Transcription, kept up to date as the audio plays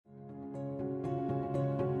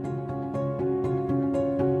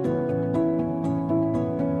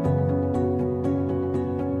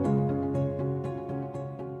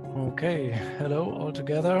Okay, hello all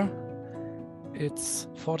together. It's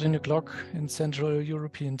 14 o'clock in Central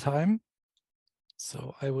European Time.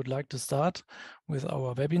 So I would like to start with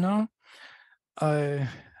our webinar.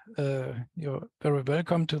 You're very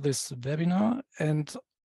welcome to this webinar. And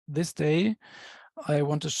this day, I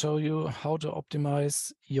want to show you how to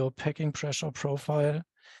optimize your packing pressure profile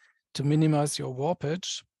to minimize your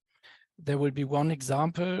warpage. There will be one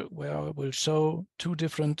example where I will show two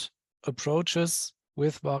different approaches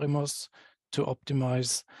with Varimos to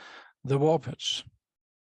optimize the warpage.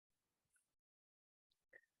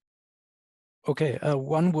 Okay,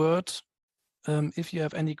 one word. If you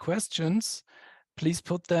have any questions, please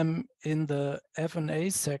put them in the F&A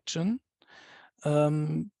section.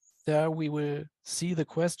 There we will see the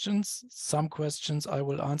questions. Some questions I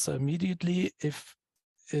will answer immediately if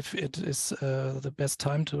it is the best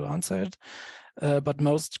time to answer it. But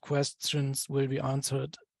most questions will be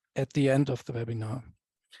answered at the end of the webinar.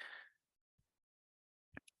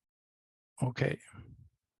 Okay.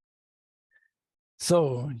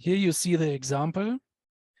 So here you see the example,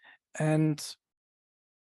 and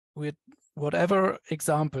with whatever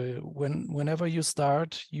example, whenever you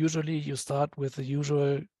start, usually you start with the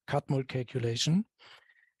usual CADMould calculation.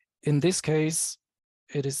 In this case,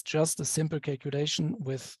 it is just a simple calculation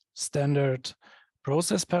with standard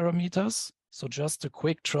process parameters. So just a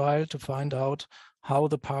quick trial to find out how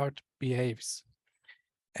the part behaves.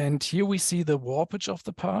 And here we see the warpage of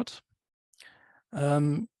the part.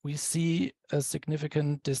 We see a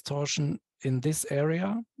significant distortion in this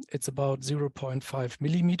area. It's about 0.5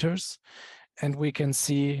 millimeters. And we can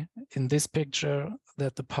see in this picture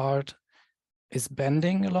that the part is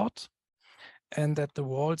bending a lot and that the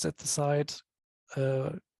walls at the side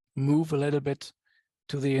move a little bit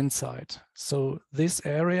to the inside. So this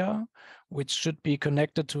area, which should be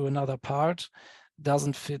connected to another part,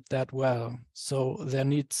 doesn't fit that well. So there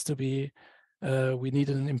needs to be, we need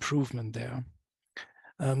an improvement there.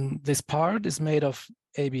 This part is made of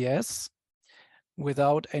ABS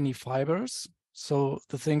without any fibers. So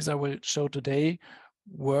the things I will show today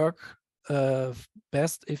work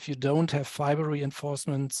best if you don't have fiber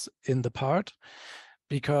reinforcements in the part,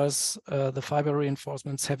 because the fiber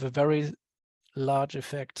reinforcements have a very large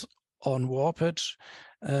effect on warpage,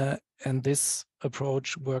 and this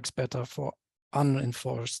approach works better for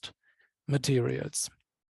unreinforced materials.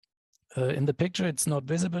 In the picture, it's not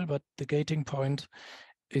visible, but the gating point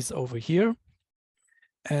is over here.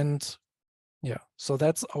 And yeah, so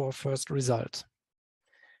that's our first result.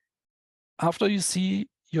 After you see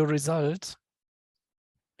your result,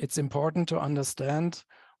 it's important to understand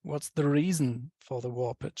what's the reason for the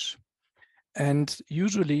warpage. And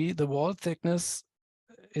usually the wall thickness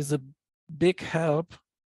is a big help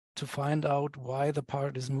to find out why the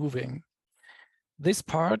part is moving. This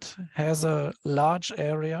part has a large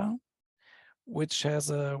area which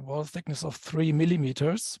has a wall thickness of 3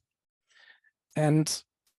 millimeters. And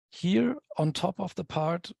here on top of the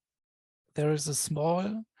part, there is a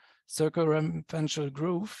small circumferential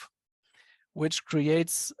groove, which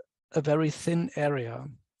creates a very thin area.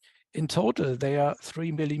 In total, they are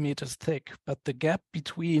 3 millimeters thick, but the gap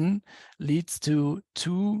between leads to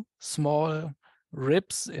two small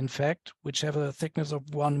ribs, in fact, which have a thickness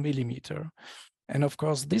of 1 millimeter. And of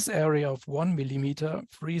course, this area of 1 millimeter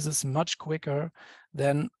freezes much quicker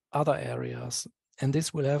than other areas, and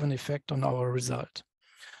this will have an effect on our result.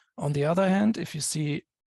 On the other hand, if you see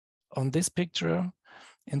on this picture,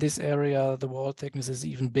 in this area, the wall thickness is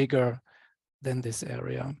even bigger than this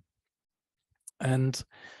area. And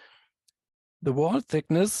the wall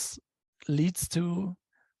thickness leads to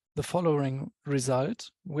the following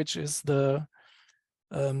result, which is the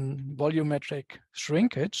volumetric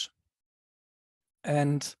shrinkage.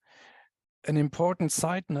 And an important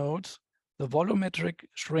side note, the volumetric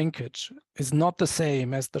shrinkage is not the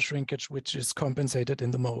same as the shrinkage which is compensated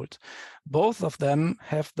in the mold. Both of them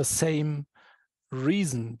have the same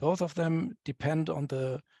reason. Both of them depend on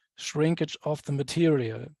the shrinkage of the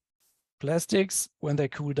material. Plastics, when they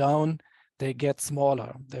cool down, they get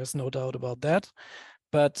smaller. There's no doubt about that.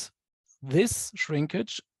 But this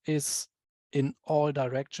shrinkage is in all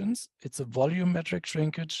directions. It's a volumetric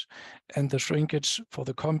shrinkage, and the shrinkage for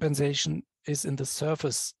the compensation is in the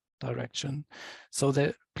surface direction. So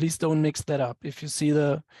that, please don't mix that up. If you see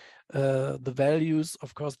the values,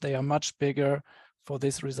 of course, they are much bigger for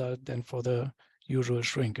this result than for the usual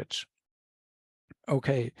shrinkage.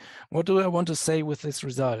 Okay, what do I want to say with this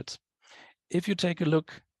result? If you take a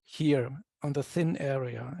look here on the thin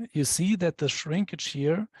area, you see that the shrinkage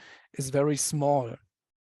here is very small.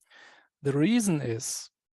 The reason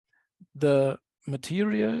is the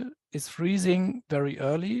material is freezing very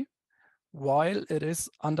early while it is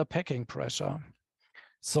under packing pressure.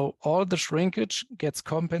 So all the shrinkage gets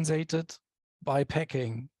compensated by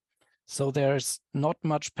packing. So there's not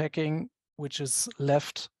much packing which is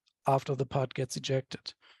left after the part gets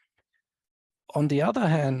ejected. On the other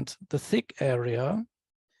hand, the thick area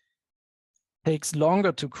takes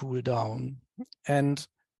longer to cool down, and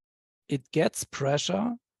it gets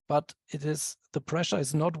pressure, but the pressure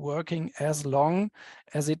is not working as long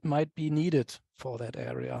as it might be needed for that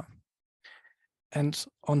area. And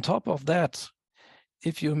on top of that,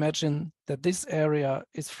 if you imagine that this area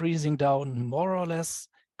is freezing down more or less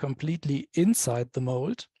completely inside the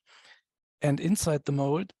mold, and inside the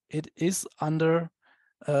mold, it is under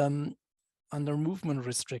movement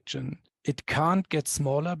restriction. It can't get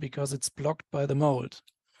smaller because it's blocked by the mold.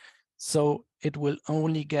 So it will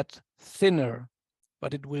only get thinner,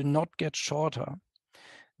 but it will not get shorter.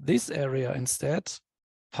 This area instead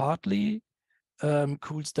partly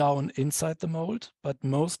cools down inside the mold, but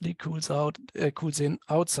mostly cools in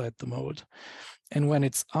outside the mold. And when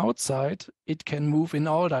it's outside, it can move in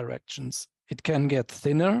all directions. It can get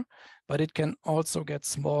thinner, but it can also get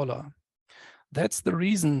smaller. That's the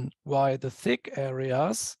reason why the thick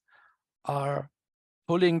areas are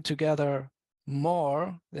pulling together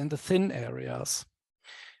more than the thin areas.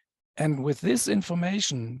 And with this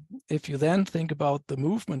information, if you then think about the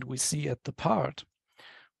movement we see at the part,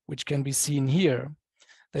 which can be seen here,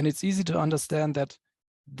 then it's easy to understand that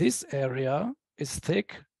this area is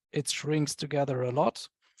thick, it shrinks together a lot.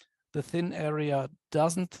 The thin area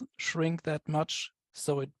doesn't shrink that much,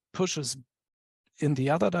 so it pushes in the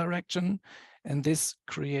other direction, and this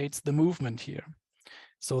creates the movement here.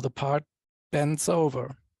 So the part bends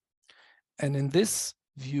over. And in this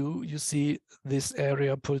view, you see this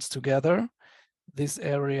area pulls together, this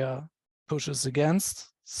area pushes against,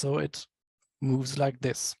 so it moves like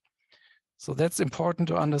this. So that's important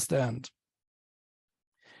to understand.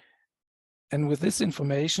 And with this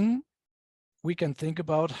information, we can think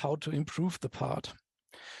about how to improve the part.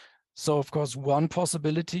 So of course, one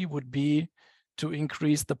possibility would be to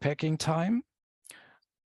increase the packing time,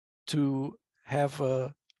 to have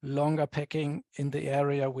a longer packing in the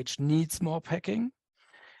area which needs more packing.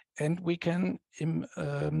 And we can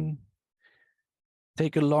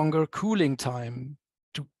take a longer cooling time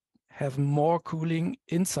to have more cooling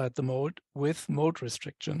inside the mold with mold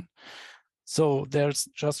restriction. So there's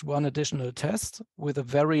just one additional test with a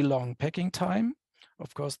very long packing time.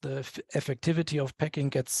 Of course, the effectivity of packing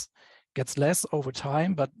gets less over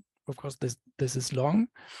time, but of course, this is long.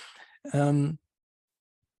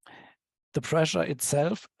 The pressure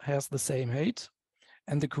itself has the same height,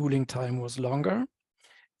 and the cooling time was longer.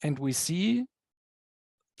 And we see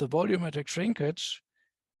the volumetric shrinkage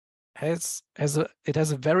has a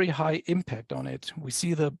very high impact on it. We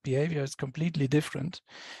see the behavior is completely different.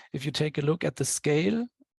 If you take a look at the scale,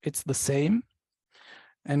 it's the same.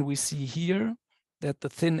 And we see here that the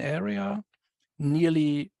thin area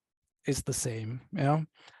nearly is the same. Yeah.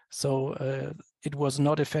 So it was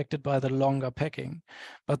not affected by the longer packing,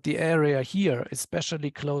 but the area here,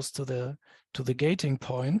 especially close to the gating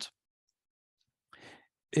point,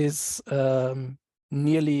 is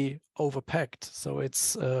nearly overpacked. So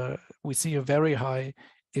it's we see a very high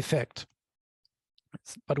effect.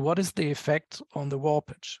 But what is the effect on the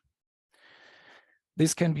warpage?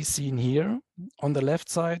 This can be seen here. On the left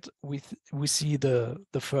side, we see the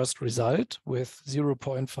first result with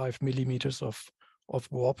 0.5 millimeters of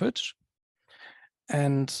warpage.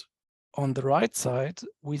 And on the right side,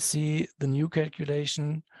 we see the new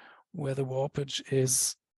calculation where the warpage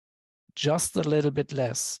is just a little bit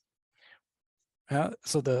less.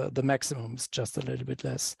 So the maximum is just a little bit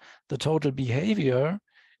less. The total behavior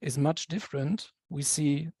is much different. We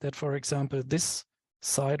see that, for example, this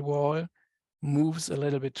side wall moves a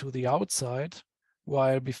little bit to the outside,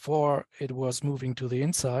 while before it was moving to the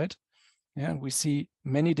inside. Yeah, we see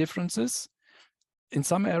many differences. In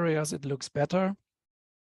some areas, it looks better,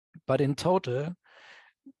 but in total,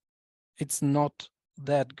 it's not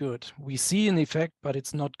that good. We see an effect, but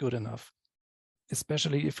it's not good enough.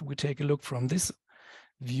 Especially if we take a look from this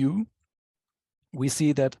view, we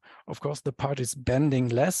see that, of course, the part is bending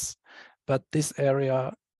less, but this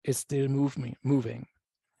area is still moving.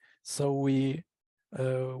 So we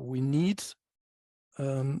need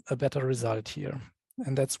a better result here,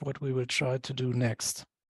 and that's what we will try to do next.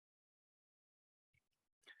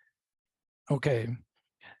 Okay,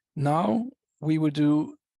 now we will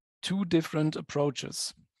do two different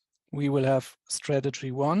approaches. We will have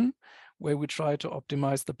strategy one, where we try to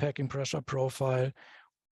optimize the packing pressure profile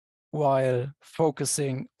while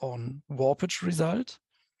focusing on warpage result.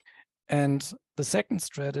 And the second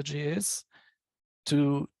strategy is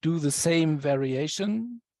to do the same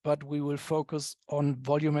variation, but we will focus on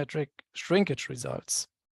volumetric shrinkage results.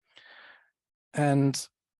 And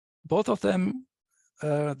both of them,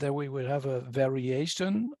 there we will have a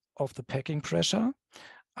variation of the packing pressure.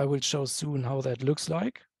 I will show soon how that looks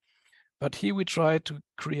like. But here we try to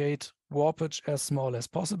create warpage as small as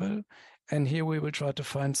possible. And here we will try to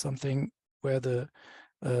find something where the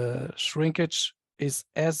shrinkage is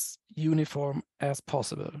as uniform as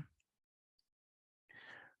possible.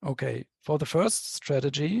 Okay, for the first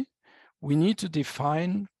strategy, we need to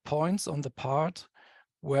define points on the part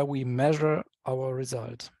where we measure our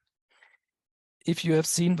result. If you have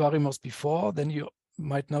seen Varimos before, then you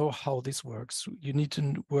might know how this works. You need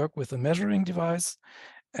to work with a measuring device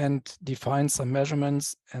and define some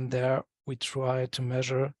measurements, and there we try to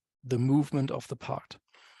measure the movement of the part.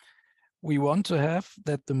 We want to have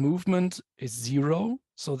that the movement is 0,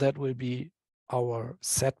 so that will be our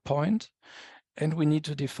set point, and we need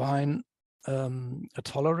to define a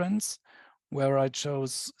tolerance where I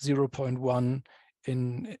chose 0.1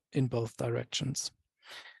 in both directions.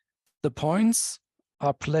 The points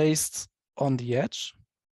are placed on the edge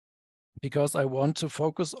because I want to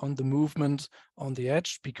focus on the movement on the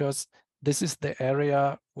edge, because this is the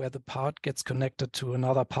area where the part gets connected to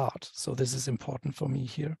another part. So this is important for me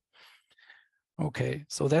here. Okay,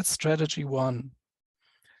 so that's strategy 1.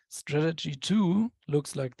 Strategy 2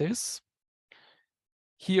 looks like this.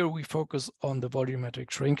 Here we focus on the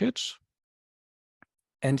volumetric shrinkage.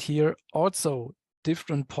 And here also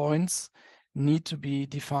different points need to be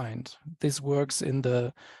defined. This works in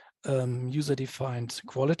the user-defined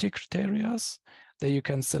quality criteria. There you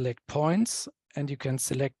can select points and you can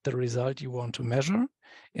select the result you want to measure.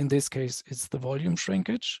 In this case, it's the volume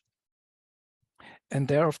shrinkage. And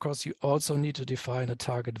there, of course, you also need to define a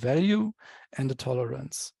target value and a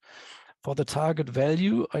tolerance. For the target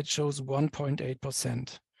value, I chose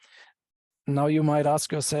 1.8%. Now you might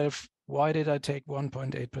ask yourself, why did I take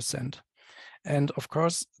 1.8%? And of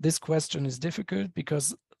course, this question is difficult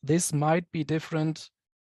because this might be different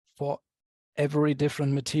for every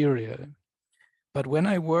different material. But when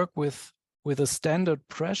I work with a standard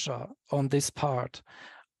pressure on this part,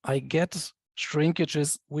 I get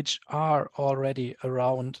shrinkages which are already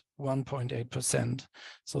around 1.8%.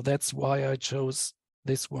 So that's why I chose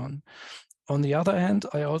this one. On the other hand,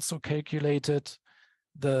 I also calculated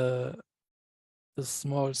the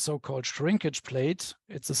small so-called shrinkage plate.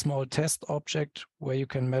 It's a small test object where you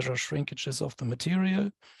can measure shrinkages of the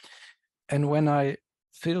material. And when I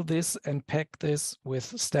fill this and pack this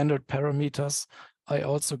with standard parameters, I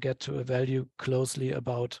also get to a value closely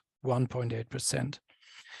about 1.8%.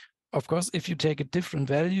 Of course, if you take a different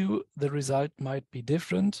value, the result might be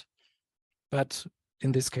different, but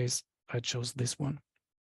in this case, I chose this one.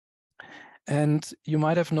 And you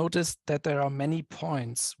might have noticed that there are many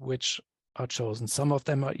points which are chosen. Some of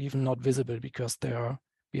them are even not visible because they are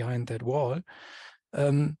behind that wall.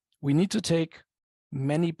 We need to take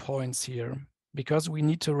many points here because we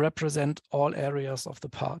need to represent all areas of the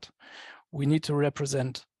part. We need to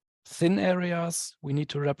represent thin areas, we need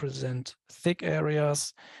to represent thick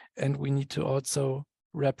areas, and we need to also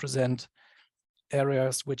represent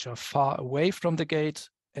areas which are far away from the gate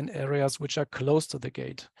and areas which are close to the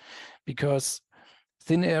gate, because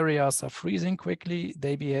thin areas are freezing quickly,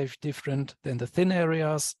 they behave different than the thin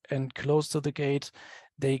areas, and close to the gate,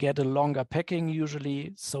 they get a longer packing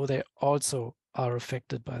usually, so they also are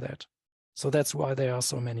affected by that. So that's why there are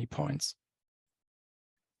so many points.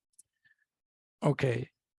 Okay,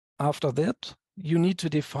 after that, you need to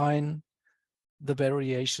define the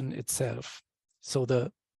variation itself. So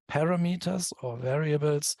the parameters or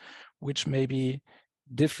variables which may be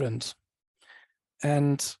different.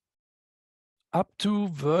 And up to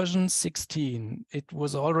version 16, it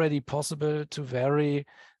was already possible to vary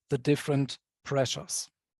the different pressures.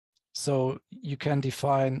 So you can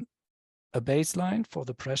define a baseline for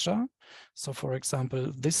the pressure. So for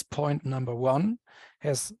example, this point number 1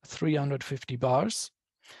 has 350 bars.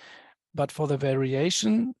 But for the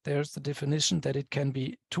variation, there's the definition that it can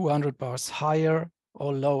be 200 bars higher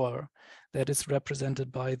or lower. That is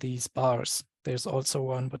represented by these bars. There's also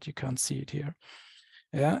one, but you can't see it here.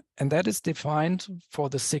 Yeah, and that is defined for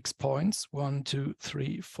the 6 points, 1, 2,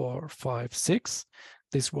 3, 4, 5, 6.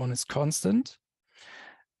 This one is constant.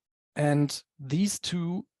 And these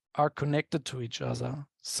two are connected to each other.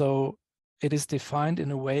 So it is defined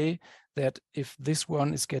in a way that if this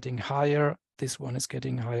one is getting higher, this one is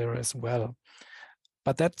getting higher as well.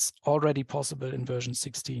 But that's already possible in version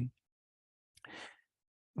 16.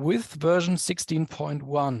 With version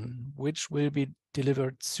 16.1, which will be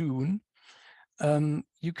delivered soon,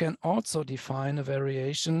 you can also define a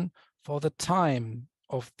variation for the time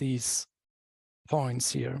of these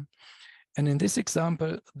points here. And in this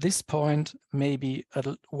example, this point may be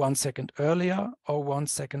 1 second earlier or 1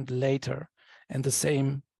 second later, and the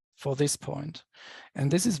same for this point. And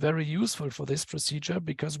this is very useful for this procedure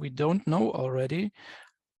because we don't know already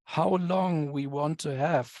how long we want to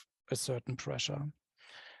have a certain pressure.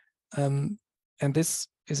 And this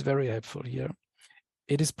is very helpful here.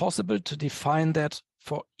 It is possible to define that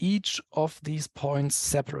for each of these points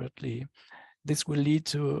separately. This will lead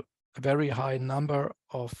to a very high number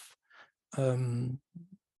of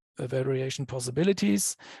variation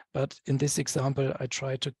possibilities, but in this example, I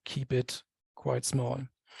try to keep it quite small.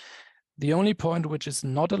 The only point which is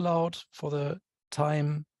not allowed for the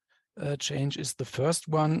time change is the first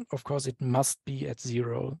one. Of course, it must be at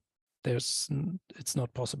 0. It's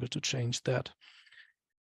not possible to change that.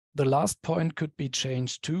 The last point could be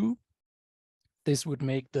changed too. This would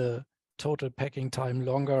make the total packing time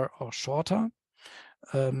longer or shorter.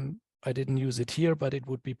 I didn't use it here, but it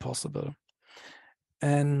would be possible.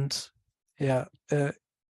 And yeah,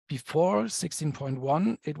 before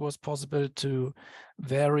 16.1, it was possible to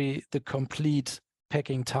vary the complete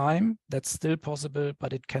packing time. That's still possible,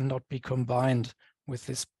 but it cannot be combined with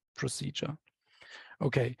this procedure.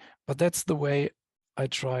 Okay, but that's the way I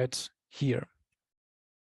tried here.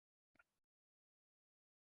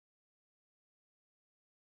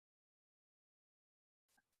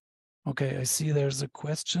 Okay, I see there's a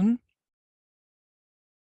question.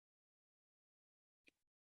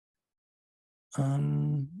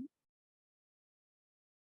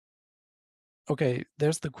 Okay,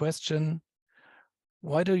 there's the question.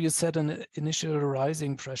 Why do you set an initial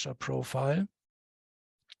rising pressure profile?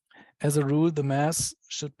 As a rule, the mass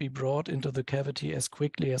should be brought into the cavity as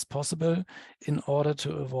quickly as possible in order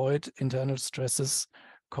to avoid internal stresses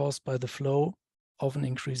caused by the flow of an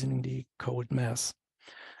increasingly cold mass.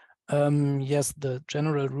 Yes, the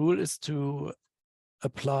general rule is to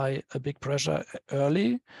apply a big pressure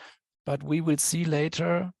early, but we will see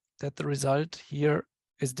later that the result here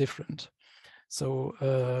is different. So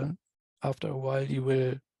after a while, you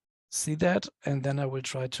will see that, and then I will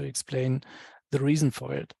try to explain the reason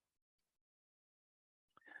for it.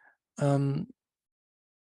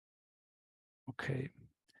 Okay.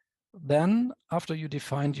 Then after you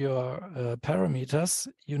defined your parameters,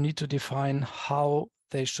 you need to define how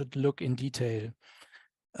they should look in detail.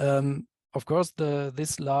 Of course,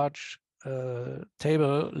 this large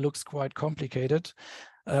table looks quite complicated,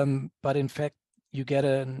 but in fact, you get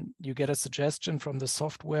a suggestion from the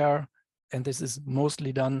software, and this is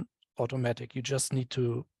mostly done automatic. You just need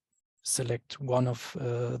to select one of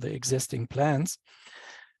the existing plans.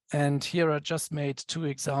 And here I just made 2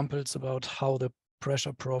 examples about how the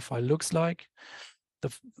pressure profile looks like.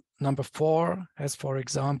 The number 4 has, for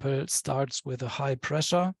example, starts with a high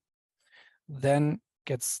pressure, then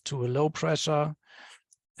gets to a low pressure.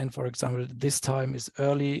 And for example, this time is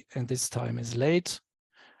early and this time is late,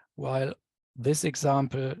 while this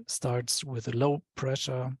example starts with a low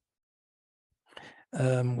pressure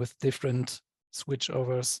with different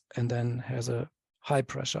switchovers and then has a high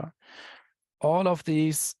pressure. All of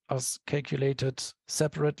these are calculated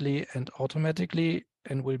separately and automatically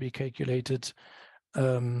and will be calculated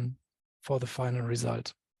for the final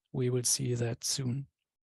result. We will see that soon.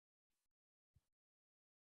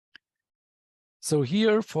 So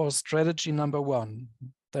here for strategy number 1,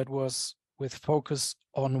 that was with focus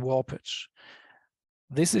on warpage.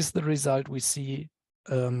 This is the result we see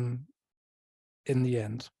in the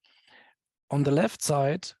end. On the left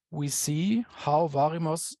side, we see how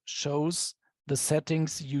Varimos shows the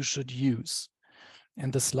settings you should use.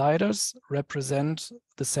 And the sliders represent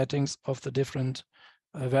the settings of the different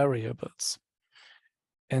variables.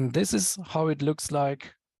 And this is how it looks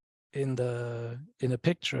like in a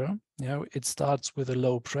picture. You know, it starts with a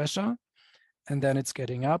low pressure, and then it's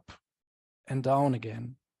getting up and down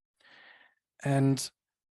again. And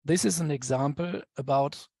this is an example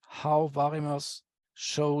about how Varimos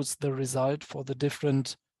shows the result for the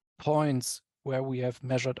different points where we have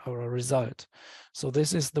measured our result. So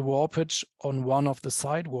this is the warpage on one of the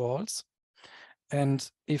side walls. And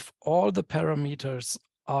if all the parameters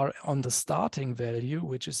are on the starting value,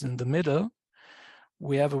 which is in the middle,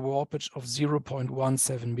 we have a warpage of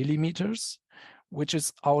 0.17 millimeters, which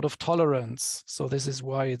is out of tolerance. So this is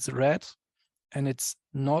why it's red, and it's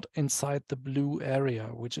not inside the blue area,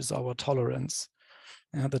 which is our tolerance.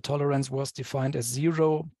 The tolerance was defined as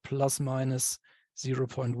 0 plus minus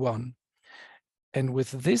 0.1. And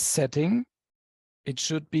with this setting, it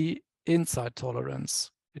should be inside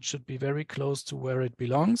tolerance. It should be very close to where it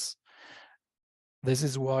belongs. This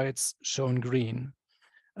is why it's shown green.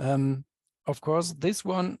 Of course, this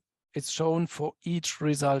one it's shown for each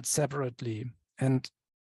result separately. And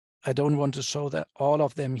I don't want to show that all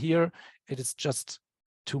of them here. It is just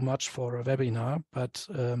too much for a webinar, but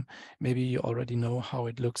maybe you already know how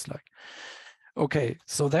it looks like. Okay,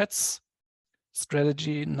 so that's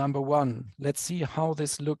strategy number one. Let's see how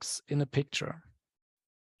this looks in a picture.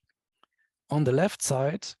 On the left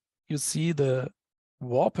side, you see the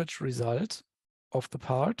warpage result of the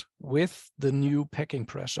part with the new packing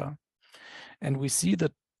pressure. And we see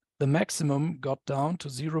that the maximum got down to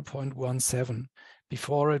 0.17.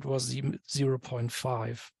 Before it was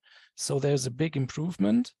 0.5. So there's a big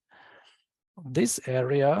improvement. This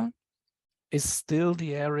area is still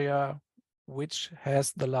the area which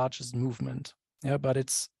has the largest movement. Yeah, but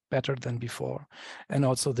it's better than before. And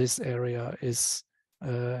also this area is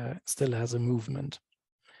still has a movement.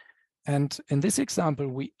 And in this example,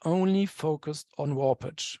 we only focused on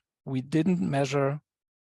warpage. We didn't measure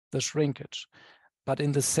the shrinkage. But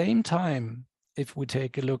in the same time, if we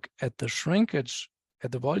take a look at the shrinkage,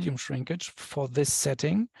 at the volume shrinkage for this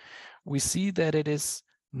setting, we see that it is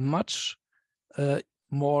much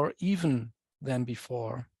more even than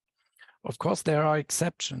before. Of course, there are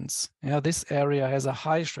exceptions. Yeah, this area has a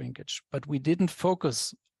high shrinkage, but we didn't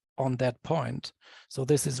focus on that point. So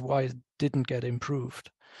this is why it didn't get improved.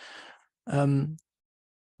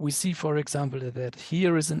 We see, for example, that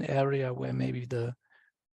here is an area where maybe the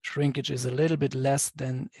shrinkage is a little bit less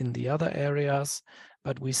than in the other areas,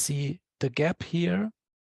 but we see the gap here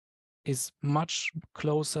is much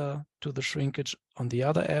closer to the shrinkage on the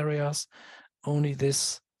other areas. Only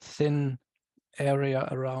this thin area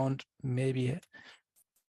around maybe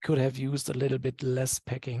could have used a little bit less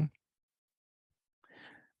packing.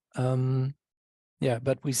 Yeah,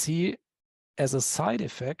 but we see as a side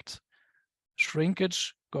effect,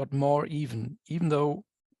 shrinkage got more even though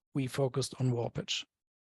we focused on warpage.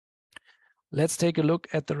 Let's take a look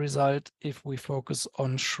at the result if we focus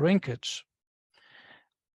on shrinkage.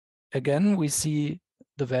 Again, we see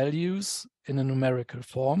the values in a numerical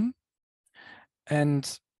form.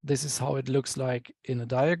 And this is how it looks like in a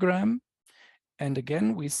diagram. And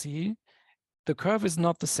again, we see the curve is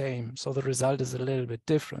not the same. So the result is a little bit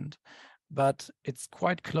different, but it's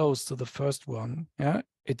quite close to the first one. Yeah,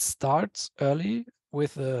 it starts early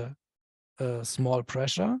with a small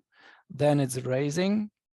pressure, then it's raising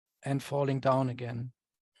and falling down again.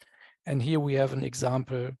 And here we have an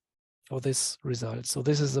example for this result. So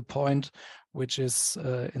this is a point which is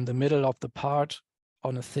in the middle of the part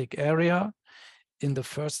on a thick area. In the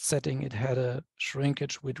first setting, it had a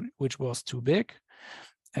shrinkage which was too big.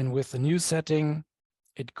 And with the new setting,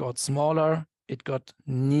 it got smaller. It got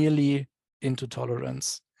nearly into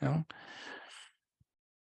tolerance.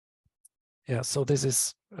 Yeah, so this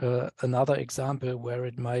is another example where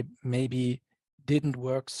it maybe didn't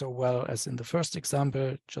work so well as in the first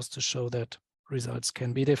example, just to show that results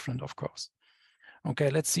can be different, of course. Okay,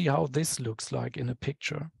 let's see how this looks like in a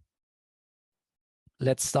picture.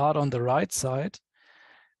 Let's start on the right side,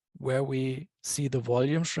 where we see the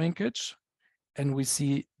volume shrinkage, and we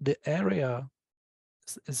see the area,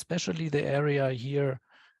 especially the area here,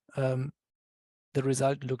 the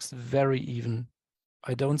result looks very even.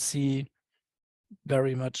 I don't see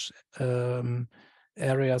very much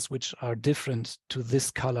areas which are different to this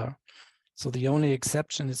color. So the only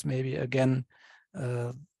exception is maybe, again,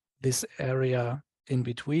 this area in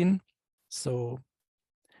between. So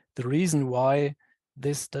the reason why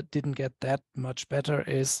this didn't get that much better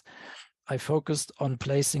is I focused on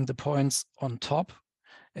placing the points on top,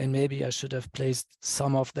 and maybe I should have placed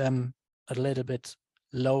some of them a little bit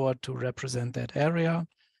lower to represent that area.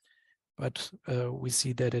 But we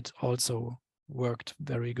see that it also worked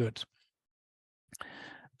very good.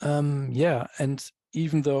 Yeah, and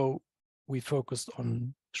even though we focused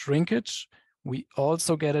on shrinkage, we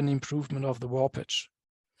also get an improvement of the warpage.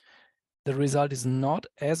 The result is not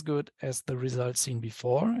as good as the result seen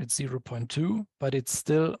before. It's 0.2, but it's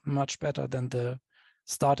still much better than the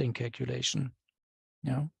starting calculation.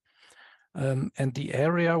 Yeah. And the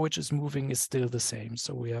area which is moving is still the same.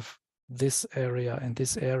 So we have this area and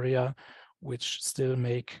this area, which still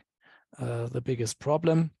make the biggest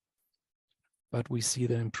problem, but we see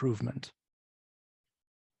the improvement.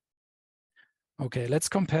 Okay, let's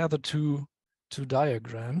compare the two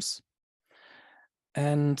diagrams.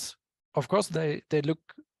 And of course, they look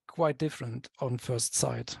quite different on first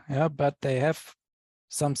sight, yeah, but they have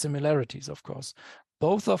some similarities, of course.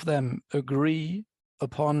 Both of them agree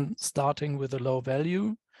upon starting with a low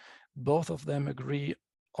value. Both of them agree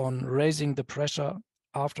on raising the pressure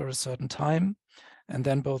after a certain time, and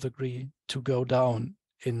then both agree to go down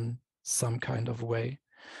in some kind of way.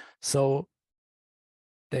 So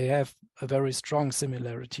they have a very strong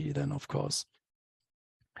similarity then, of course.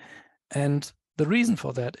 And the reason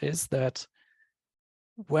for that is that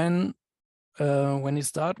when you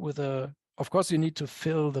start with of course, you need to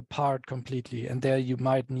fill the part completely, and there you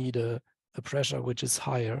might need a pressure which is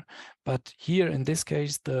higher. But here in this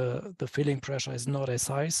case, the filling pressure is not as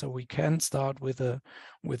high, so we can start with a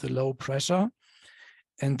low pressure.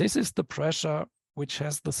 And this is the pressure which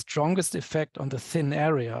has the strongest effect on the thin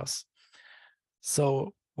areas.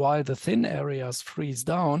 So while the thin areas freeze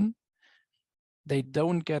down, they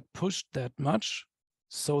don't get pushed that much,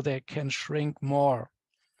 so they can shrink more.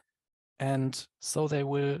 And so they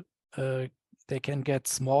will, they can get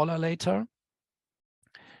smaller later,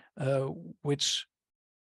 which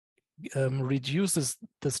reduces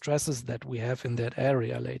the stresses that we have in that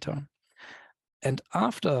area later. And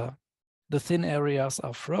after the thin areas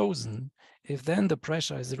are frozen, if then the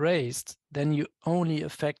pressure is raised, then you only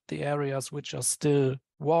affect the areas which are still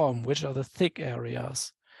warm, which are the thick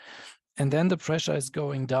areas. And then the pressure is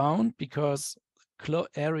going down because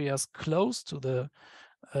areas close to the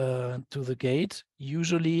gate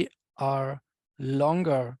usually are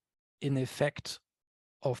longer in effect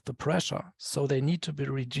of the pressure. So they need to be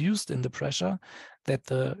reduced in the pressure that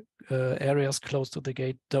the areas close to the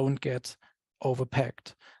gate don't get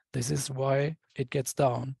overpacked. This is why it gets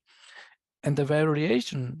down. And the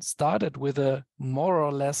variation started with a more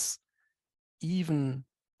or less even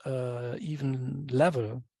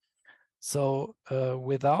level. So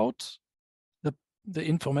without the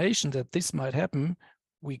information that this might happen,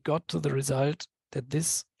 we got to the result that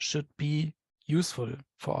this should be useful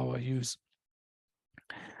for our use.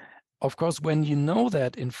 Of course, when you know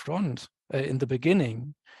that in front, in the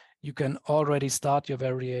beginning, you can already start your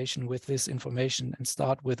variation with this information and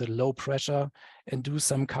start with a low pressure and do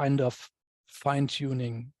some kind of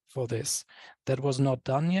fine-tuning for this. That was not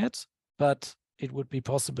done yet, but it would be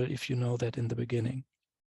possible if you know that in the beginning.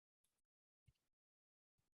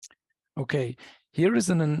 Okay, here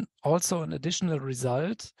is also an additional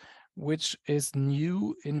result, which is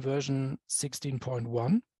new in version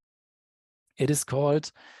 16.1. It is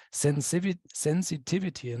called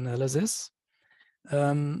sensitivity analysis.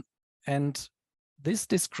 And this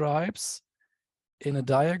describes in a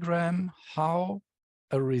diagram how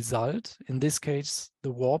a result, in this case,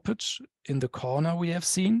 the warpage in the corner we have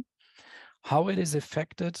seen, how it is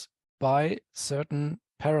affected by certain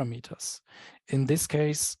parameters. In this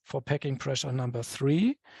case, for packing pressure number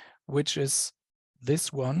 3, which is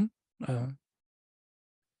this one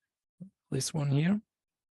here.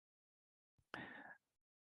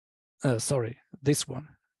 Sorry, this one.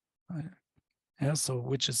 Yeah, so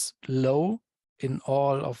which is low in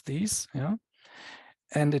all of these, yeah,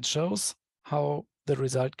 and it shows how the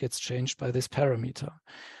result gets changed by this parameter.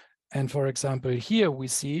 And for example, here we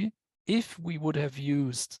see if we would have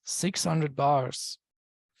used 600 bars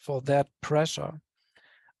for that pressure,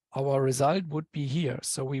 our result would be here.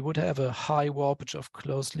 So we would have a high warpage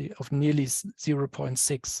of nearly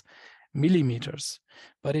 0.6 millimeters.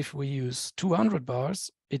 But if we use 200 bars,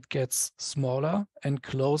 it gets smaller and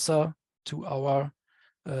closer to our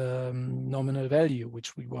nominal value,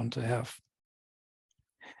 which we want to have.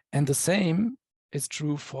 And the same is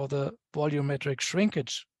true for the volumetric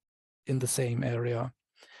shrinkage in the same area.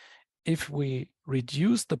 If we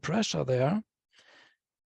reduce the pressure there,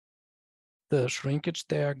 the shrinkage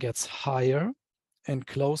there gets higher and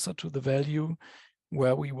closer to the value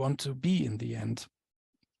where we want to be in the end.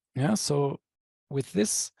 Yeah, so with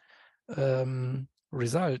this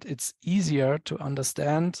result, it's easier to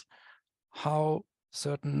understand how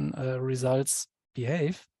certain results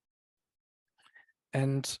behave.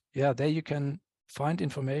 And yeah, there you can find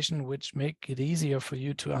information which make it easier for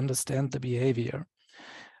you to understand the behavior.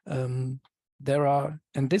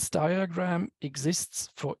 And this diagram exists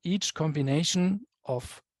for each combination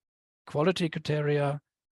of quality criteria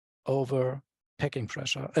over packing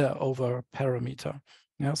pressure, over parameter.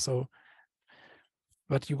 Yeah, so,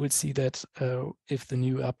 but you will see that if the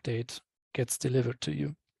new update gets delivered to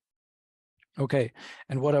you. Okay,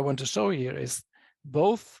 and what I want to show here is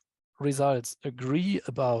both results agree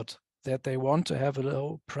about that they want to have a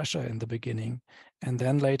low pressure in the beginning, and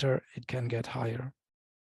then later it can get higher.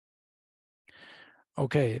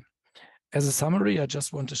 Okay, as a summary, I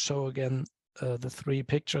just want to show again the 3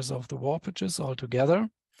 pictures of the warpages all together.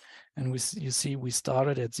 And you see we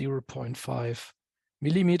started at 0.5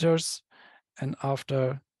 millimeters, and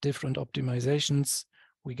after different optimizations,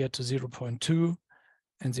 we get to 0.2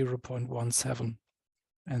 and 0.17.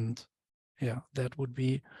 And yeah, that would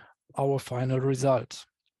be our final result.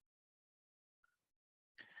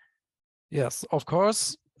 Yes, of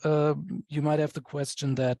course, you might have the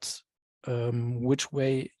question that which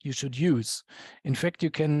way you should use. In fact,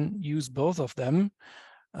 you can use both of them.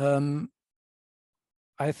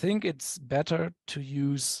 I think it's better to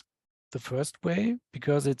use the first way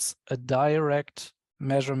because it's a direct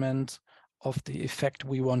measurement of the effect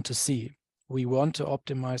we want to see. We want to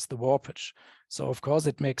optimize the warpage. So of course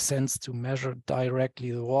it makes sense to measure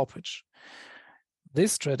directly the warpage.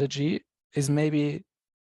 This strategy is maybe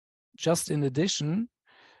just in addition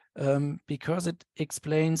because it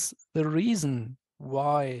explains the reason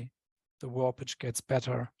why the warpage gets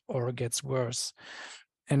better or gets worse.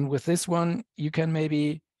 And with this one, you can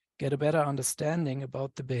maybe get a better understanding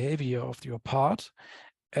about the behavior of your part,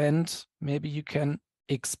 and maybe you can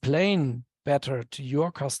explain better to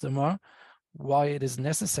your customer why it is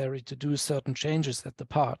necessary to do certain changes at the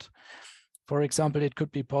part. For example, it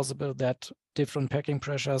could be possible that different packing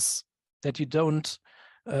pressures, that you don't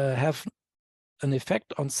have an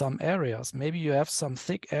effect on some areas. Maybe you have some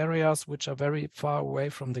thick areas which are very far away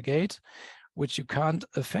from the gate, which you can't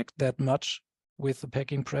affect that much with the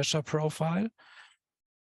packing pressure profile,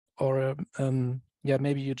 or yeah,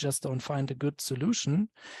 maybe you just don't find a good solution,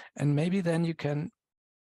 and maybe then you can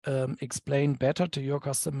explain better to your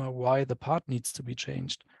customer why the part needs to be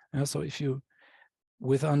changed. So if you,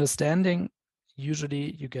 with understanding,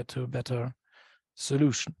 usually you get to a better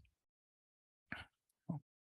solution.